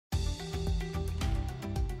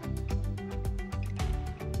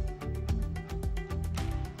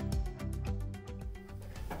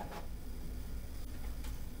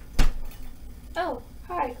Oh,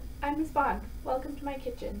 hi, I'm Ms. Bond. Welcome to my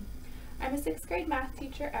kitchen. I'm a 6th grade math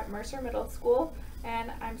teacher at Mercer Middle School, and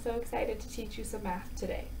I'm so excited to teach you some math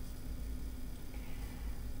today.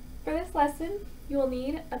 For this lesson, you will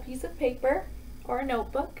need a piece of paper or a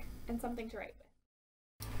notebook and something to write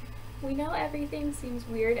with. We know everything seems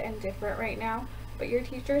weird and different right now, but your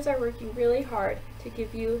teachers are working really hard to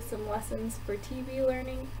give you some lessons for TV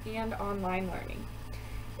learning and online learning.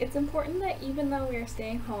 It's important that even though we are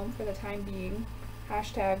staying home for the time being,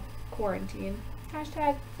 #quarantine,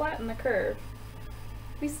 #flatten the curve,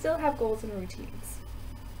 we still have goals and routines.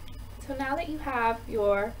 So now that you have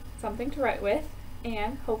your something to write with,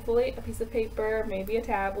 and hopefully a piece of paper, maybe a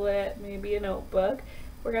tablet, maybe a notebook,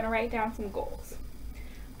 we're going to write down some goals.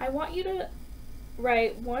 I want you to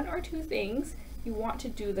write 1 or 2 things you want to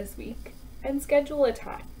do this week and schedule a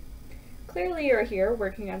time. Clearly you're here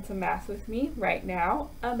working on some math with me right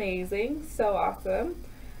now. Amazing, so awesome.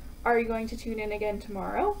 Are you going to tune in again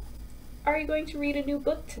tomorrow? Are you going to read a new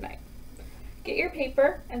book tonight? Get your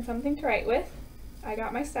paper and something to write with. I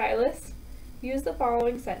got my stylus. Use the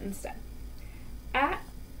following sentence then. At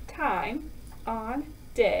time, on,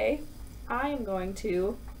 day, I am going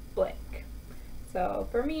to blank. So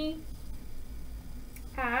for me,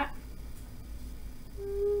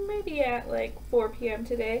 maybe at like 4 p.m.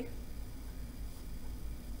 today,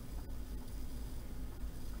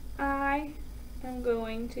 I am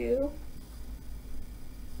going to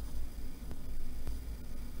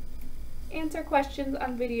answer questions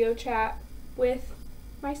on video chat with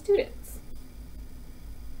my students.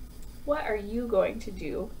 What are you going to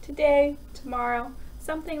do today, tomorrow,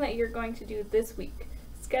 something that you're going to do this week?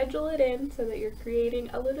 Schedule it in so that you're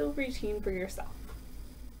creating a little routine for yourself.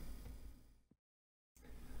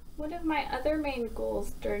 One of my other main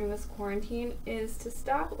goals during this quarantine is to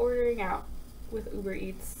stop ordering out with Uber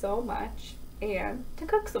Eats so much and to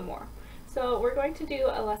cook some more. So we're going to do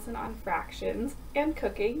a lesson on fractions and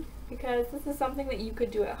cooking because this is something that you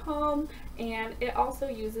could do at home, and it also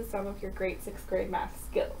uses some of your great 6th grade math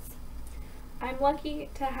skills. I'm lucky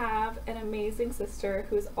to have an amazing sister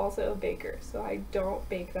who's also a baker, so I don't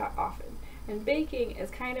bake that often. And baking is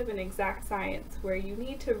kind of an exact science where you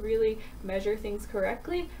need to really measure things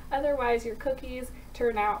correctly, otherwise your cookies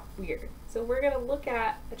turn out weird. So we're going to look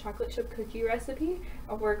at a chocolate chip cookie recipe,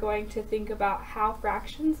 and we're going to think about how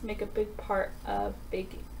fractions make a big part of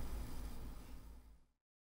baking.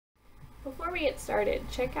 Before we get started,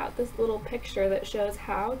 check out this little picture that shows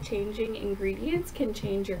how changing ingredients can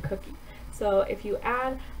change your cookie. So if you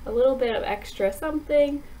add a little bit of extra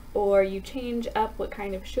something, or you change up what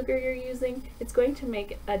kind of sugar you're using, it's going to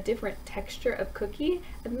make a different texture of cookie,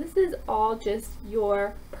 and this is all just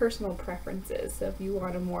your personal preferences. So if you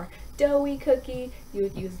want a more doughy cookie, you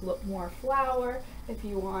would use more flour. If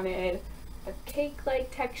you wanted a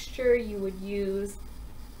cake-like texture, you would use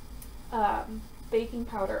baking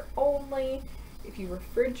powder only. If you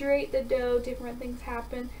refrigerate the dough, different things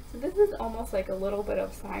happen. So this is almost like a little bit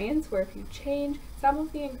of science where if you change some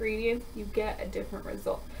of the ingredients, you get a different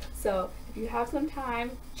result. So if you have some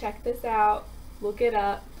time, check this out, look it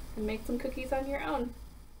up, and make some cookies on your own.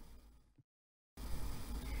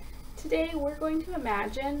 Today we're going to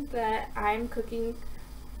imagine that I'm cooking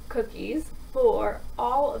cookies for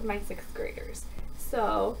all of my 6th graders.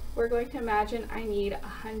 So we're going to imagine I need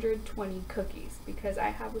 120 cookies because I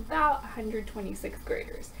have about 120 6th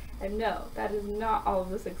graders. And no, that is not all of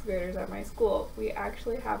the 6th graders at my school. We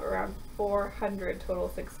actually have around 400 total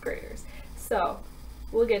 6th graders. So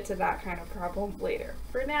we'll get to that kind of problem later.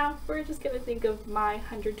 For now, we're just going to think of my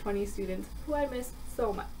 120 students who I miss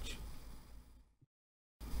so much.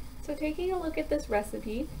 So taking a look at this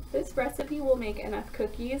recipe will make enough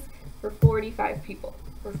cookies for 45 people,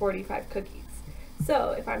 for 45 cookies.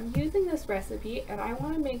 So if I'm using this recipe and I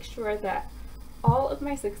want to make sure that all of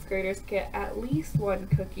my 6th graders get at least 1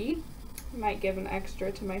 cookie, I might give an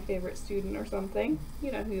extra to my favorite student or something,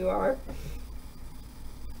 you know who you are,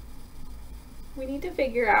 we need to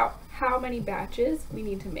figure out how many batches we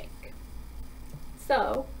need to make.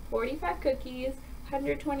 So 45 cookies,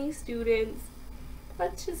 120 students,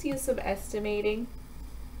 let's just use some estimating.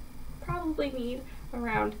 Probably need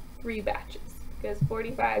around 3 batches because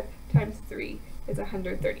 45 times 3 is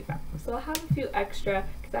 135. So I'll have a few extra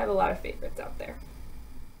because I have a lot of favorites out there.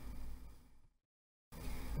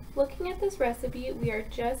 Looking at this recipe, we are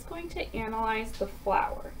just going to analyze the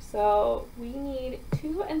flour. So we need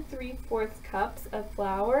 2 3/4 cups of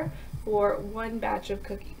flour for 1 batch of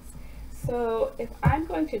cookies. So if I'm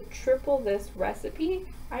going to triple this recipe,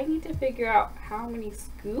 I need to figure out how many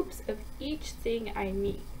scoops of each thing I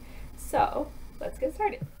need. So let's get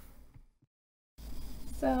started.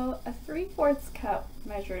 So a 3/4 cup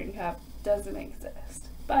measuring cup doesn't exist.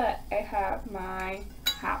 But I have my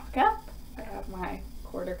half cup, I have my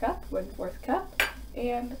quarter cup, 1/4 cup,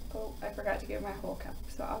 and oh, I forgot to get my whole cup.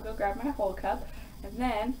 So I'll go grab my whole cup and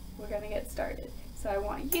then we're gonna get started. So I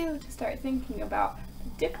want you to start thinking about the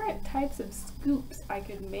different types of scoops I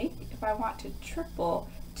could make if I want to triple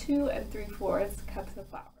 2 3/4 cups of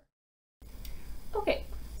flour. Okay,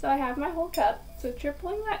 so I have my whole cup, so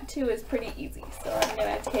tripling that 2 is pretty easy. So I'm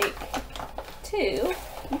gonna take 2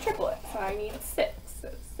 and triple it. So I need 6, so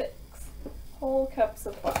 6 whole cups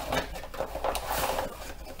of flour.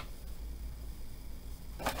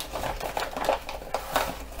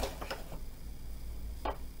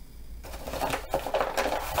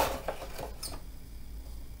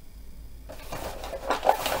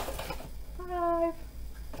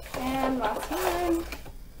 And last one,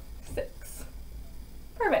 6.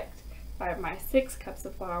 Perfect. I have my 6 cups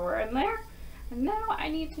of flour in there, and now I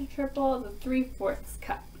need to triple the 3/4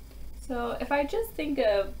 cup. So if I just think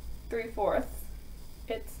of 3/4,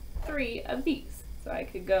 it's 3 of these. So I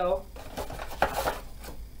could go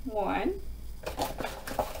 1,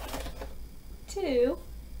 2,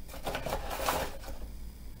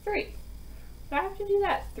 3. But I have to do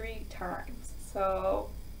that 3 times. So,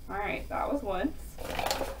 alright, that was once.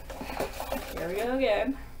 Here we go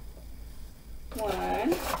again.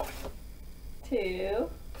 1, 2,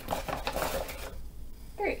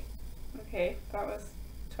 3. Okay, that was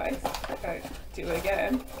twice. I gotta do it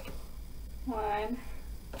again. 1,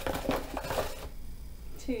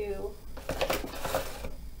 2,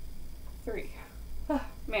 3. Oh,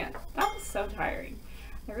 man, that was so tiring.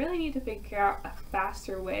 I really need to figure out a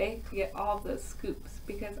faster way to get all of those scoops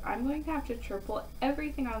because I'm going to have to triple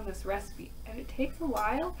everything on this recipe and it takes a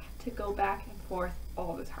while to go back and forth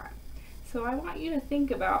all the time. So I want you to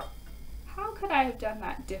think about how could I have done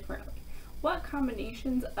that differently? What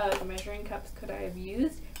combinations of measuring cups could I have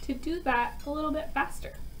used to do that a little bit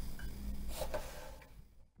faster?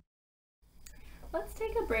 Let's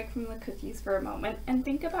take a break from the cookies for a moment and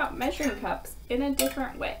think about measuring cups in a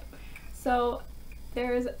different way. So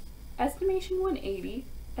there's Estimation 180.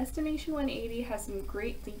 Estimation 180 has some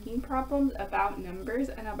great thinking problems about numbers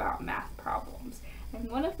and about math problems. And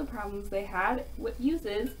one of the problems they had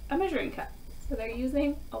uses a measuring cup. So they're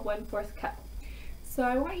using a 1/4 cup. So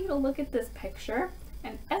I want you to look at this picture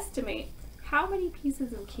and estimate how many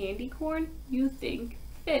pieces of candy corn you think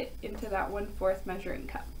fit into that 1/4 measuring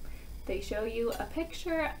cup. They show you a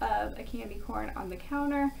picture of a candy corn on the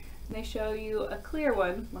counter, and they show you a clear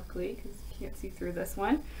one, luckily, because you can't see through this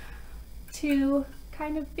one, to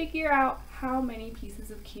kind of figure out how many pieces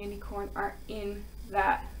of candy corn are in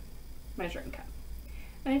that measuring cup.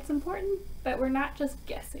 And it's important that we're not just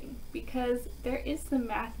guessing, because there is some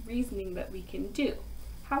math reasoning that we can do.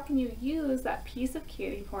 How can you use that piece of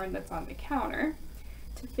candy corn that's on the counter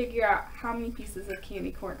to figure out how many pieces of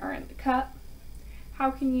candy corn are in the cup? How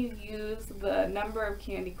can you use the number of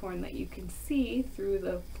candy corn that you can see through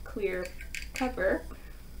the clear cover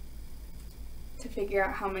to figure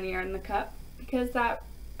out how many are in the cup? Because that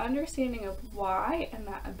understanding of why and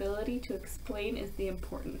that ability to explain is the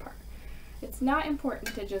important part. It's not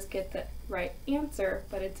important to just get the right answer,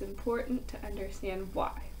 but it's important to understand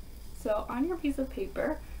why. So on your piece of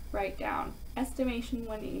paper, write down Estimation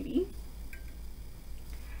 180,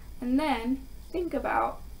 and then think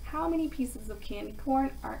about how many pieces of candy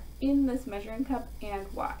corn are in this measuring cup and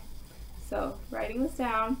why. So writing this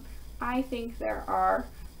down, I think there are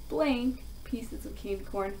blank pieces of candy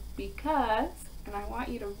corn because, and I want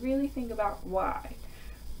you to really think about why.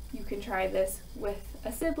 You can try this with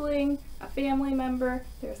a sibling, a family member.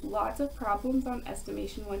 There's lots of problems on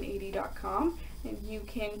estimation180.com, and you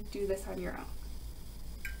can do this on your own.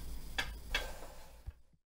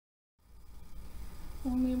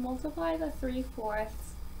 When we multiply the 3/4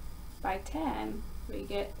 by 10, we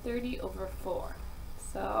get 30/4.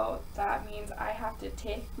 So that means I have to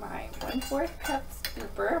take my 1/4 cup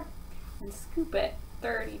scooper and scoop it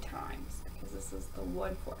 30 times, because this is the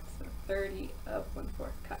 1/4, so 30 of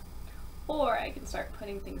 1/4 cup. Or I can start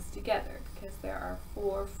putting things together, because there are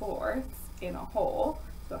 4/4 in a whole,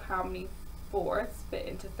 so how many fourths fit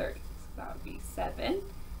into 30? So that would be 7,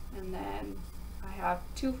 and then I have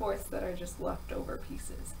 2/4 that are just leftover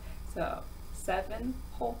pieces. So 7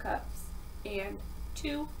 whole cups and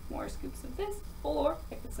 2 more scoops of this, or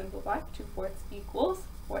I could simplify, 2/4 equals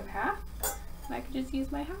 1/2, and I could just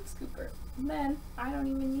use my half scooper. And then I don't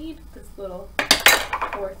even need this little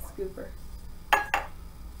 1/4 scooper.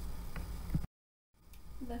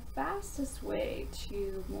 The fastest way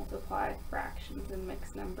to multiply fractions and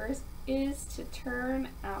mixed numbers is to turn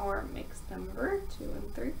our mixed number,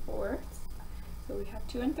 2 3/4, So we have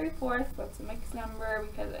 2 3/4, that's a mixed number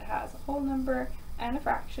because it has a whole number and a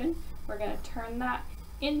fraction. We're going to turn that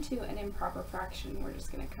into an improper fraction. We're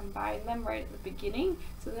just going to combine them right at the beginning,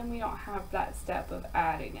 so then we don't have that step of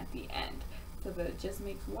adding at the end, so that it just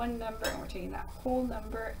makes one number and we're taking that whole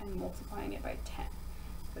number and multiplying it by 10.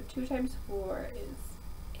 So 2 times 4 is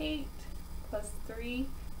 8, plus 3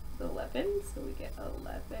 is 11, so we get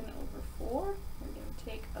 11 over 4. We're going to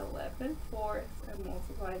take 11/4 and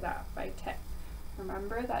multiply that by 10.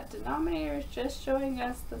 Remember that denominator is just showing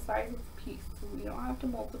us the size of the piece, so we don't have to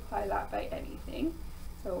multiply that by anything.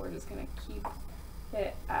 So we're just going to keep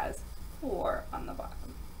it as 4 on the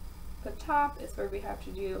bottom. The top is where we have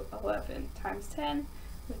to do 11 times 10,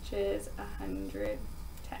 which is 110.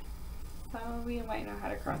 Some of you might know how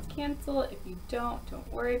to cross cancel. If you don't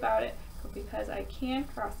worry about it, but because I can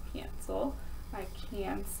cross cancel, I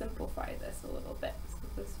can simplify this a little bit.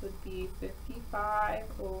 So this would be 55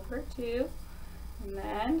 over 2, and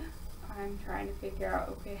then I'm trying to figure out,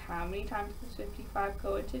 okay, how many times does 55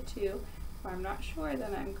 go into 2? If I'm not sure,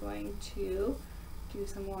 then I'm going to do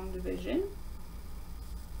some long division.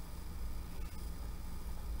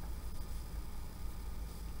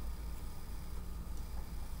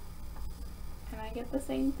 And I get the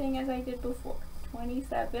same thing as I did before,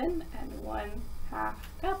 27 1/2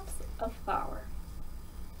 cups of flour.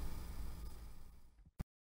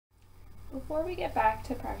 Before we get back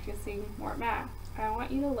to practicing more math, I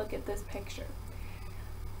want you to look at this picture.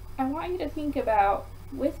 I want you to think about,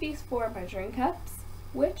 with these 4 measuring cups,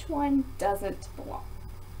 which one doesn't belong?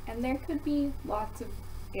 And there could be lots of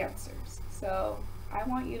answers. So I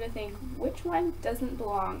want you to think which one doesn't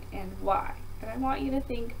belong and why. And I want you to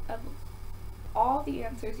think of all the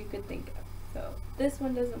answers you could think of. So this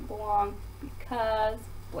one doesn't belong because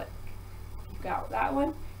blank. You got that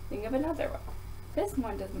one? Think of another one. This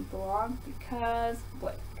one doesn't belong because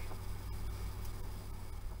blank.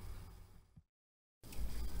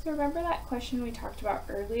 So remember that question we talked about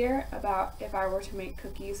earlier about if I were to make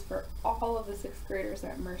cookies for all of the 6th graders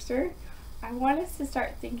at Mercer? I want us to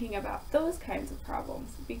start thinking about those kinds of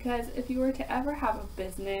problems, because if you were to ever have a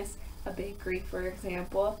business, a bakery for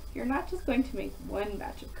example, you're not just going to make one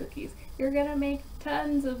batch of cookies, you're going to make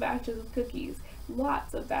tons of batches of cookies,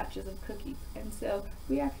 lots of batches of cookies. And so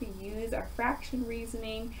we have to use our fraction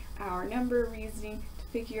reasoning, our number reasoning to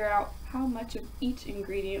figure out how much of each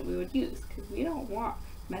ingredient we would use, because we don't want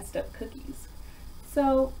messed up cookies.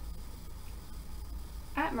 So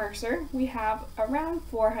at Mercer we have around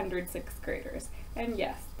 400 6th graders, and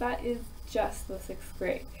yes, that is just the 6th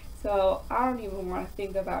grade. So I don't even want to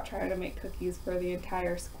think about trying to make cookies for the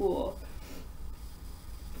entire school.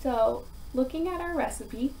 So looking at our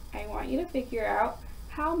recipe, I want you to figure out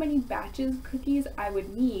how many batches of cookies I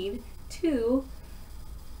would need to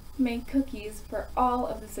make cookies for all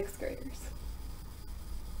of the 6th graders.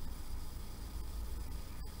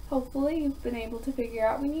 Hopefully you've been able to figure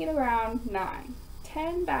out we need around 9.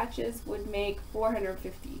 10 batches would make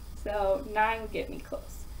 450, so 9 would get me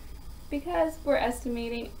close. Because we're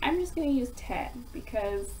estimating, I'm just going to use 10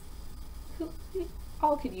 because we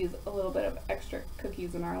all could use a little bit of extra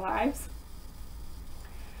cookies in our lives.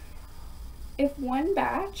 If one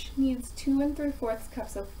batch needs 2 3/4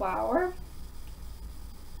 cups of flour,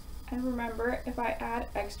 and remember, if I add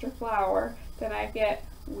extra flour, then I get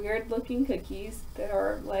weird looking cookies that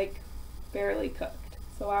are like barely cooked.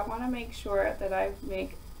 So I want to make sure that I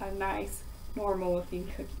make a nice normal looking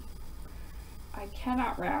cookie. I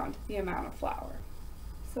cannot round the amount of flour.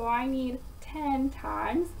 So I need 10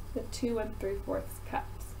 times the 2 3/4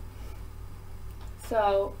 cups.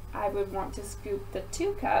 So I would want to scoop the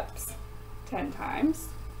 2 cups 10 times.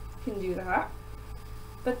 You can do that.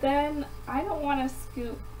 But then I don't want to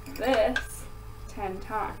scoop this 10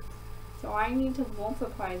 times. So I need to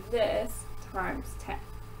multiply this times 10.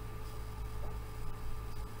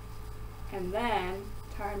 And then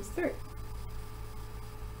times 3.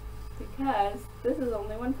 Because this is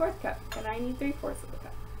only 1/4 cup and I need 3/4 of a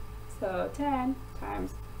cup. So 10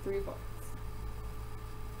 times 3/4.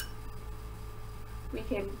 We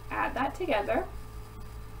can add that together,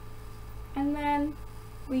 and then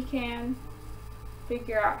we can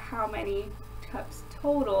figure out how many cups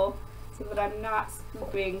total so that I'm not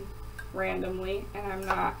scooping randomly and I'm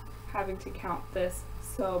not having to count this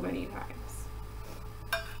so many times.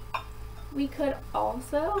 We could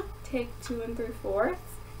also take 2 3/4,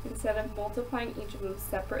 instead of multiplying each of them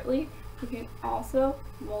separately, we can also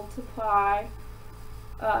multiply,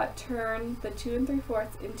 turn the 2 3/4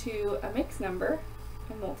 into a mixed number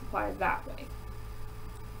and multiply that way.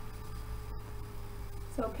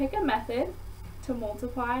 So pick a method to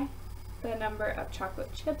multiply the number of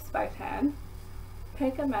chocolate chips by 10,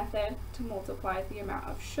 pick a method to multiply the amount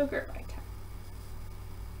of sugar by 10.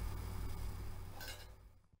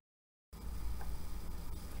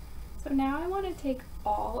 So now I want to take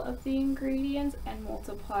all of the ingredients and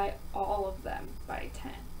multiply all of them by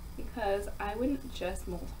 10, because I wouldn't just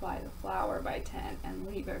multiply the flour by 10 and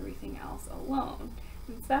leave everything else alone.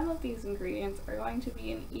 And some of these ingredients are going to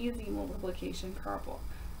be an easy multiplication problem.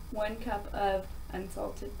 1 cup of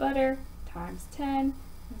unsalted butter times 10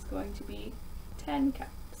 is going to be 10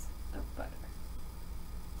 cups of butter.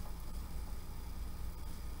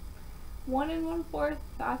 1 1/4,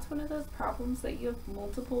 that's one of those problems that you have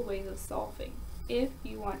multiple ways of solving. If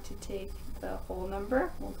you want to take the whole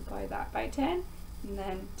number, multiply that by 10, and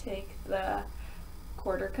then take the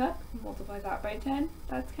 1/4 cup, multiply that by 10,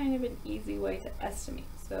 that's kind of an easy way to estimate.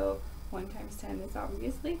 So 1 times 10 is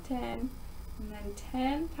obviously 10, and then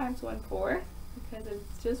 10 times 1/4, because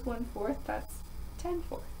it's just 1/4, that's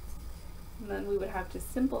 10/4. And then we would have to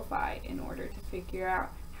simplify in order to figure out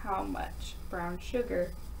how much brown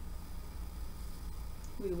sugar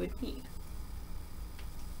we would need.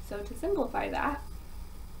 So to simplify that,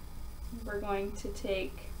 we're going to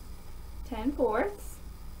take 10/4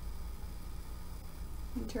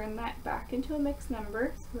 and turn that back into a mixed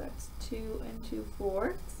number. So that's 2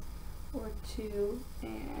 2/4, or 2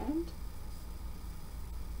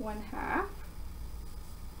 1/2.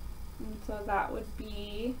 And so that would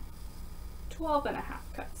be 12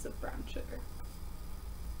 1/2 cups of brown sugar.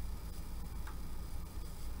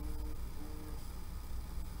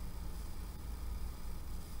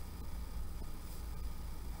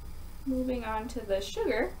 Moving on to the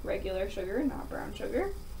sugar, regular sugar, not brown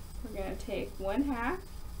sugar, we're going to take 1/2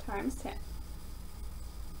 times 10.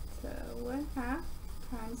 So 1/2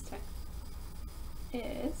 times 10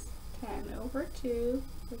 is 10 over 2,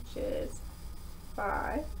 which is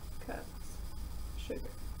 5 cups of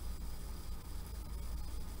sugar.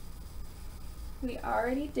 We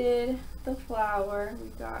already did the flour. We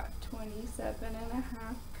got 27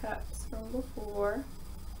 1/2 cups from before.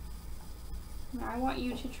 Now I want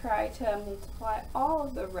you to try to multiply all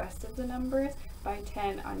of the rest of the numbers by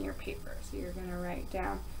 10 on your paper. So you're going to write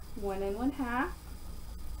down 1 1/2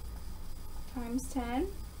 times 10,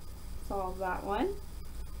 solve that one.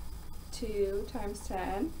 2 times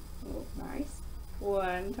 10, oh nice,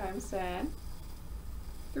 1 times 10,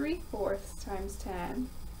 3/4 times 10,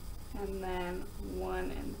 and then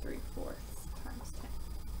 1 3/4 times 10.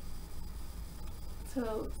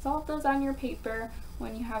 So solve those on your paper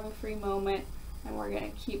when you have a free moment, and we're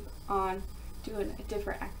going to keep on doing a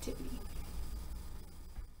different activity.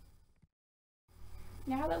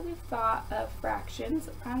 Now that we've thought of fractions,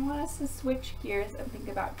 I want us to switch gears and think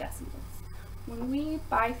about decimals. When we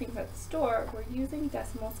buy things at the store, we're using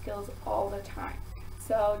decimal skills all the time.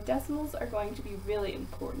 So decimals are going to be really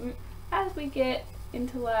important as we get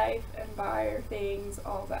into life and buy our things,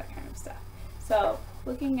 all that kind of stuff. So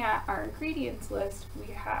looking at our ingredients list,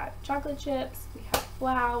 we had chocolate chips, we had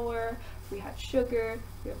flour, we had sugar,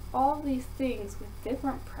 we have all these things with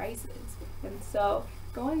different prices. And so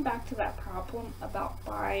going back to that problem about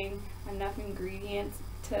buying enough ingredients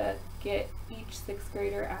to get each 6th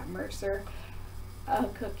grader at Mercer a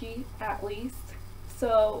cookie at least.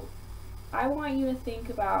 So I want you to think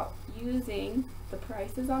about using the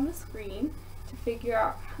prices on the screen to figure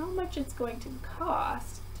out how much it's going to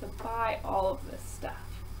cost to buy all of this stuff.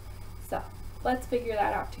 So let's figure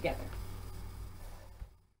that out together.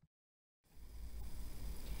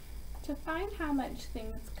 To find how much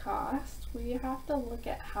things cost, we have to look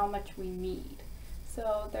at how much we need.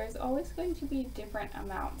 So there's always going to be different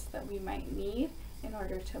amounts that we might need in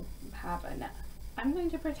order to have enough. I'm going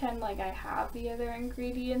to pretend like I have the other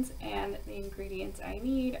ingredients, and the ingredients I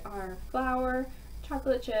need are flour,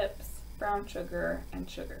 chocolate chips, brown sugar, and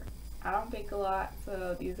sugar. I don't bake a lot,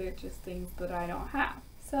 so these are just things that I don't have.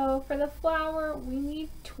 So for the flour, we need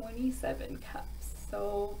 27 cups.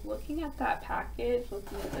 So looking at that package,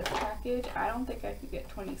 looking at this package, I don't think I could get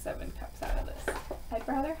 27 cups out of this. I'd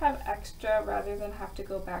rather have extra rather than have to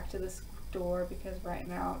go back to the store, because right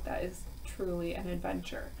now that is truly an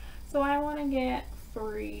adventure. So I want to get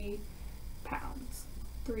 3 pounds,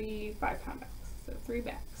 3 5-pound bags, so 3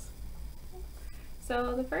 bags.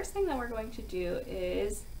 So the first thing that we're going to do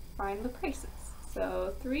is find the prices.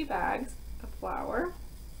 So 3 bags of flour.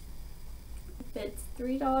 If it's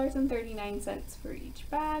 $3.39 for each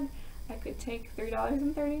bag, I could take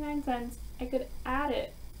 $3.39, I could add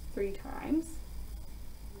it 3 times.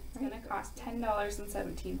 It's going to cost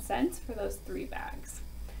 $10.17 for those 3 bags.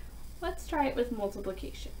 Let's try it with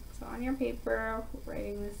multiplication. So on your paper,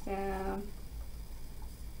 writing this down.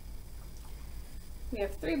 We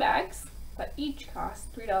have 3 bags but each costs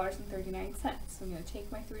 $3.39. So I'm going to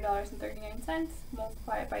take my $3.39,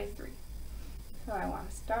 multiply it by 3. So I want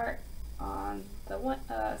to start on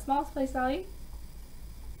the smallest place value.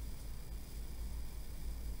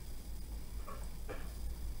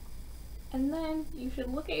 And then you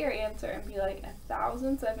should look at your answer and be like,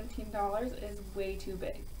 $1,017 is way too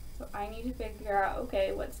big. So I need to figure out,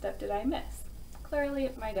 okay, what step did I miss? Clearly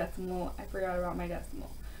my decimal, I forgot about my decimal.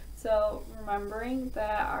 So remembering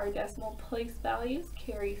that our decimal place values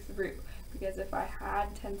carry through, because if I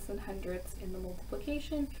had tenths and hundredths in the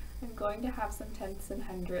multiplication, I'm going to have some tenths and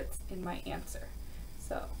hundredths in my answer.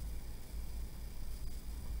 So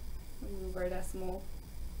we move our decimal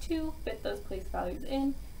to fit those place values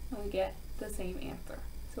in, and we get the same answer.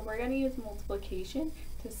 So we're going to use multiplication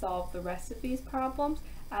to solve the rest of these problems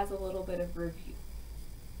as a little bit of review.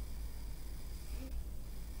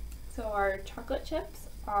 So our chocolate chips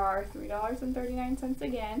are $3.39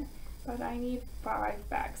 again, but I need 5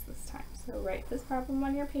 bags this time. So write this problem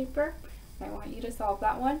on your paper, and I want you to solve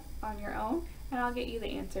that one on your own, and I'll get you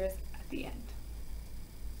the answers at the end.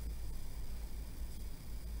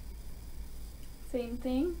 Same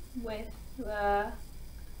thing with the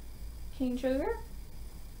cane sugar.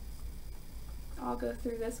 I'll go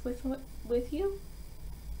through this with you.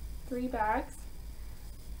 3 bags.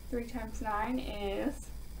 3 times 9 is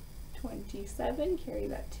 27. Carry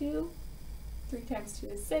that 2. 3 times 2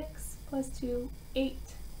 is 6. Plus 2, 8.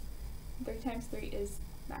 3 times 3 is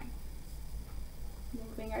 9.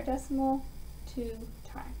 Moving our decimal 2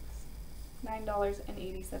 times.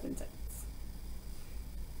 $9.87.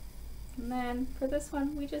 And then for this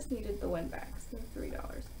one, we just needed the 1 bag, so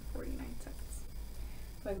 $3.49.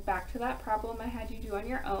 Going back to that problem I had you do on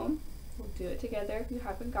your own, we'll do it together if you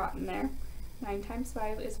haven't gotten there. 9 times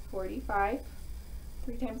 5 is 45.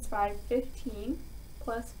 3 times 5, 15.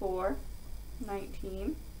 Plus 4,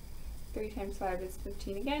 19. 3 times 5 is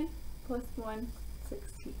 15 again. Plus 1,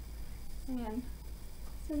 16. And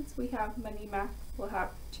since we have many math, we'll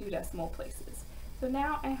have 2 decimal places. So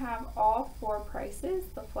now I have all 4 prices.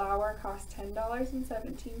 The flour costs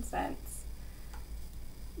 $10.17.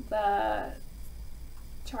 The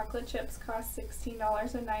chocolate chips cost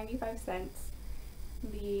 $16.95.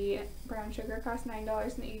 The brown sugar costs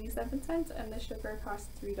 $9.87, and the sugar costs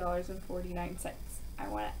 $3.49. I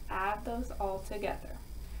want to add those all together.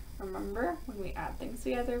 Remember, when we add things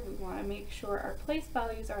together, we want to make sure our place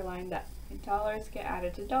values are lined up. The dollars get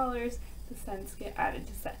added to dollars, the cents get added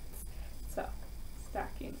to cents. So,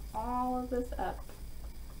 stacking all of this up.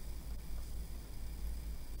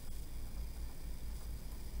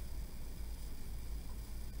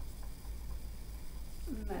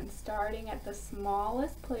 And then starting at the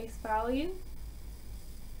smallest place value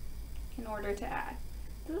in order to add.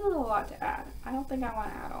 This is a lot to add. I don't think I want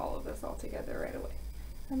to add all of this all together right away.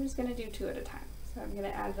 I'm just going to do 2 at a time. So I'm going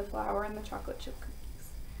to add the flour and the chocolate chip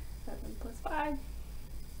cookies. 7 plus 5.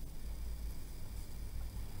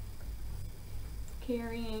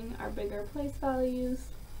 Carrying our bigger place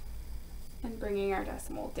values and bringing our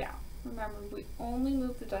decimal down. Remember, we only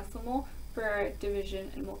move the decimal for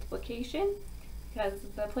division and multiplication because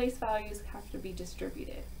the place values have to be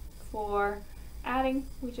distributed. For adding,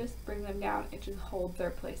 we just bring them down. It just holds their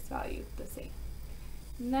place value the same.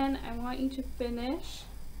 And then I want you to finish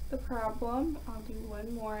the problem. I'll do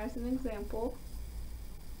one more as an example.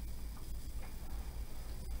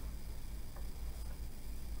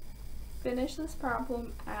 Finish this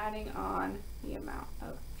problem adding on the amount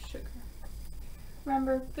of sugar.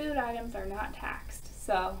 Remember, food items are not taxed,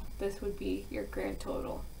 so this would be your grand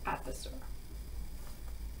total at the store.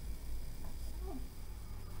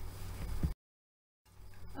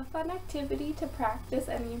 A fun activity to practice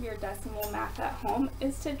any of your decimal math at home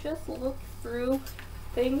is to just look through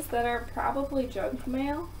things that are probably junk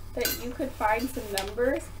mail that you could find some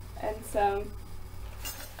numbers and some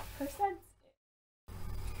percents.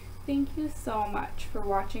 Thank you so much for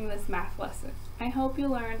watching this math lesson. I hope you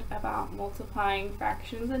learned about multiplying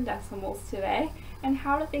fractions and decimals today and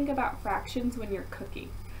how to think about fractions when you're cooking.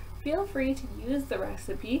 Feel free to use the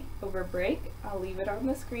recipe over break. I'll leave it on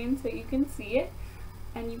the screen so you can see it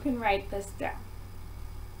and you can write this down.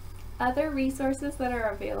 Other resources that are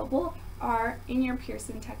available are in your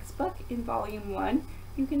Pearson textbook in Volume 1.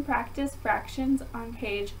 You can practice fractions on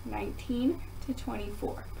page 19 to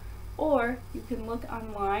 24. Or you can look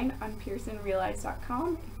online on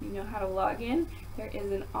pearsonrealize.com. If you know how to log in, there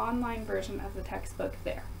is an online version of the textbook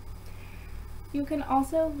there. You can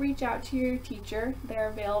also reach out to your teacher. They're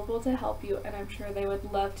available to help you, and I'm sure they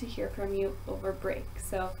would love to hear from you over break.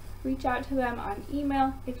 So reach out to them on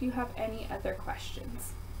email if you have any other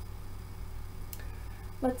questions.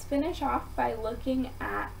 Let's finish off by looking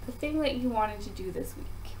at the thing that you wanted to do this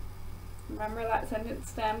week. Remember that sentence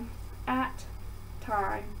stem? At,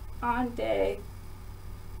 time, on day,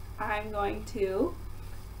 I'm going to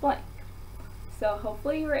blank. So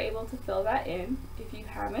hopefully you were able to fill that in. If you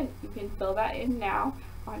haven't, you can fill that in now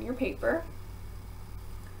on your paper.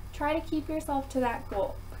 Try to keep yourself to that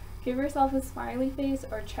goal. Give yourself a smiley face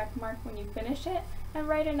or check mark when you finish it, and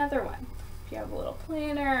write another one. If you have a little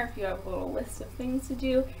planner, if you have a little list of things to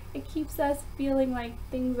do, it keeps us feeling like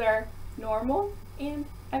things are normal and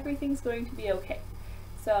everything's going to be okay.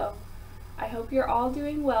 So I hope you're all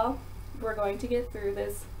doing well. We're going to get through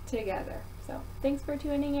this together. So thanks for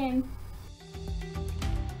tuning in.